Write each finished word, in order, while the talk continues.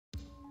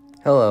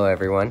Hello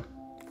everyone.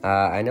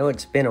 I know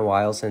it's been a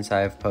while since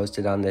I've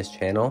posted on this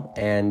channel,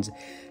 and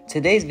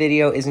today's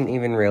video isn't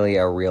even really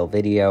a real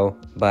video,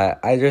 but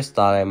I just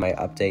thought I might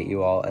update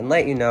you all and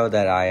let you know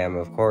that I am,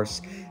 of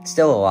course,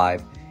 still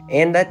alive,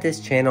 and that this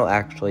channel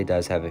actually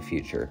does have a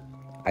future.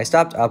 I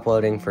stopped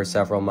uploading for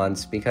several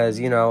months because,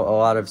 a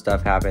lot of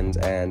stuff happened,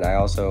 and I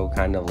also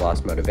kind of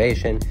lost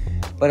motivation,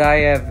 but I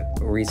have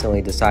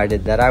recently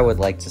decided that I would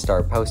like to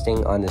start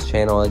posting on this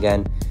channel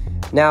again.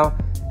 Now,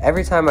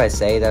 every time I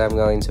say that I'm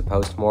going to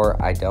post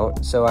more, I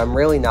don't, so I'm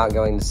really not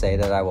going to say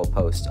that I will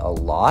post a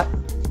lot,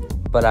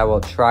 but I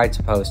will try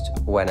to post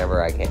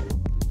whenever I can.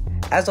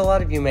 As a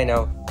lot of you may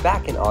know,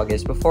 back in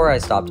August, before I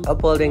stopped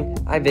uploading,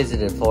 I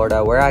visited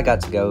Florida, where I got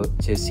to go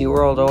to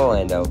SeaWorld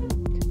Orlando,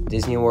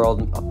 Disney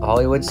World,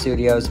 Hollywood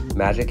Studios,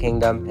 Magic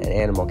Kingdom, and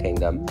Animal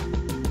Kingdom,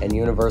 and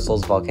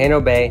Universal's Volcano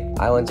Bay,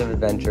 Islands of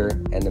Adventure,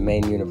 and the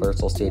main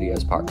Universal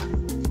Studios park.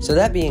 So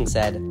that being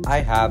said, I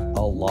have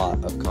a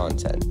lot of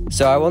content,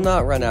 so I will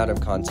not run out of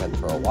content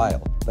for a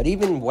while. But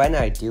even when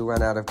I do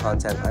run out of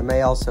content, I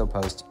may also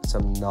post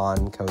some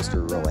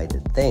non-coaster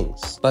related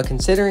things. But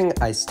considering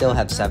I still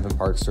have 7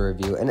 parks to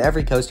review, and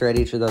every coaster at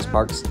each of those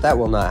parks, that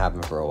will not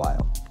happen for a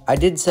while. I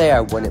did say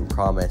I wouldn't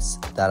promise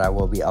that I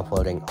will be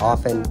uploading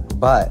often,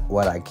 but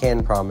what I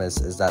can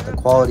promise is that the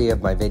quality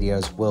of my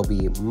videos will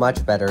be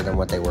much better than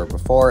what they were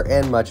before,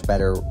 and much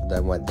better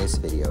than what this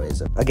video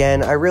is.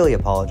 Again, I really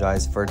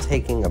apologize for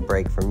taking a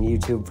break from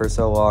YouTube for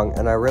so long,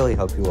 and I really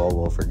hope you all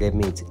will forgive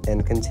me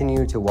and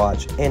continue to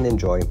watch and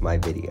enjoy my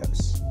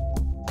videos.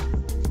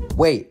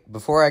 Wait,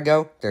 before I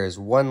go, there's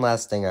one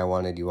last thing I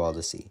wanted you all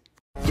to see.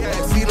 Yeah,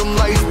 see them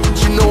lights,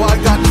 but you know I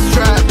got the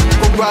strap.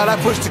 But right,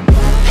 I push the...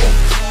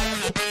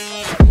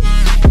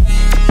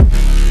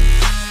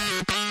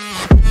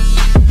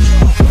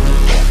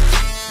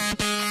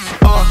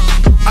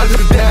 I do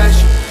the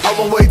dash,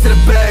 on my way to the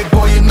bag,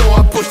 boy, you know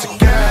I push the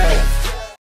gas.